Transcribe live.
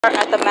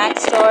At the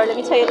M.A.C store. Let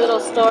me tell you a little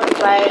story,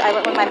 right? I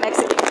went with my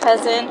Mexican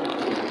cousin.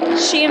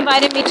 She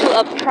invited me to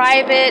a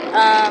private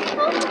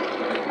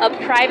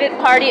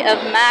party of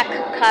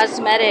M.A.C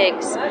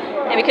cosmetics.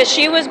 And because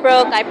she was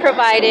broke, I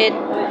provided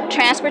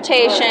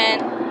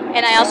transportation,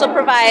 and I also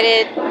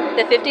provided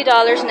the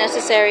 $50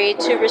 necessary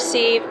to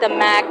receive the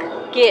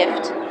M.A.C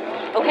gift.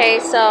 Okay,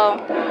 so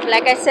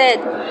like I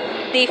said,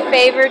 the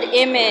favored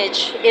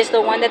image is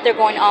the one that they're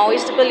going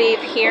always to believe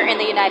here in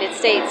the United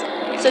States.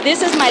 So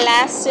this is my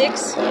last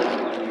 6.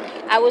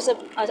 I was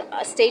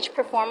a stage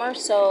performer,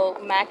 so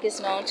M.A.C is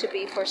known to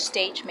be for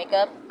stage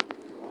makeup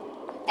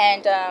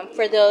and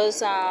for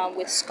those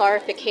with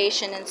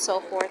scarification and so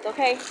forth.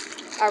 Okay,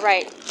 all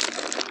right.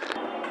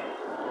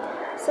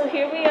 So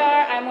here we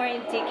are. I'm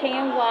wearing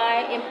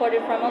DKNY,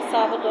 imported from El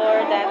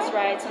Salvador. That's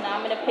right. So now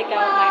I'm gonna pick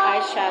out my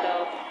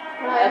eyeshadow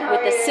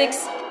with the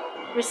 6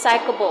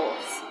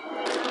 recyclables.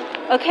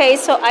 Okay,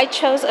 so I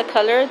chose a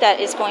color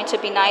that is going to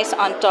be nice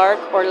on dark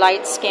or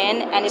light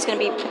skin, and it's going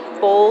to be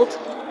bold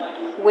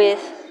with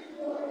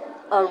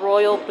a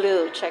royal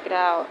blue. Check it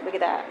out. Look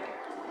at that.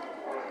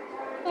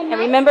 And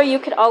remember, you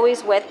could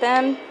always wet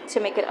them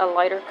to make it a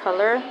lighter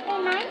color.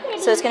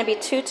 So it's going to be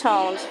 2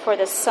 tones for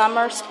the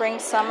summer, spring,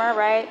 summer,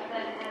 right?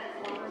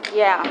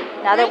 Yeah.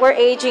 Now that we're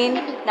aging,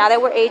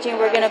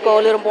 we're going to go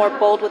a little more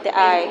bold with the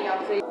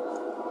eye.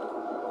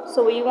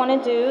 So what you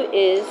want to do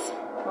is,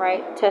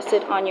 right, test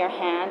it on your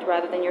hand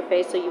rather than your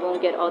face, so you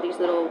won't get all these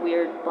little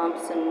weird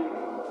bumps and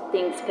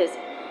things, because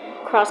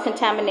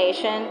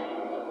cross-contamination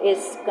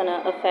is going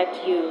to affect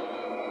you,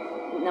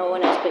 no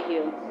one else but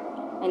you,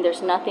 and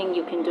there's nothing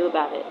you can do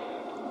about it.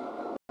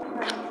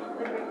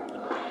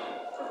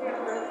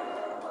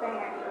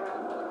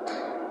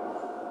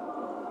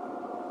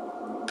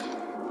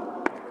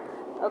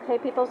 Okay,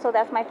 people, so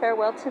that's my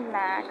farewell to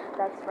M.A.C.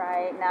 That's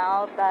right.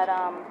 Now that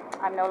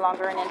I'm no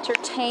longer an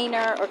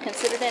entertainer or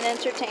considered an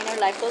entertainer,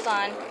 life goes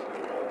on.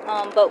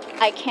 But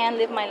I can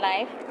live my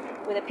life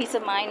with a peace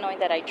of mind knowing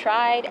that I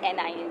tried and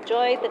I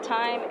enjoyed the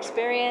time,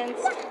 experience,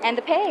 and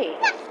the pay.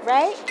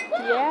 Right?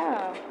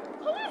 Yeah.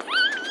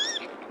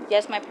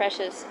 Yes, my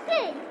precious.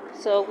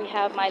 So we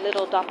have my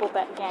little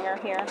doppelganger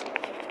here.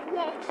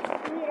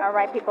 All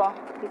right, people.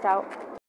 Peace out.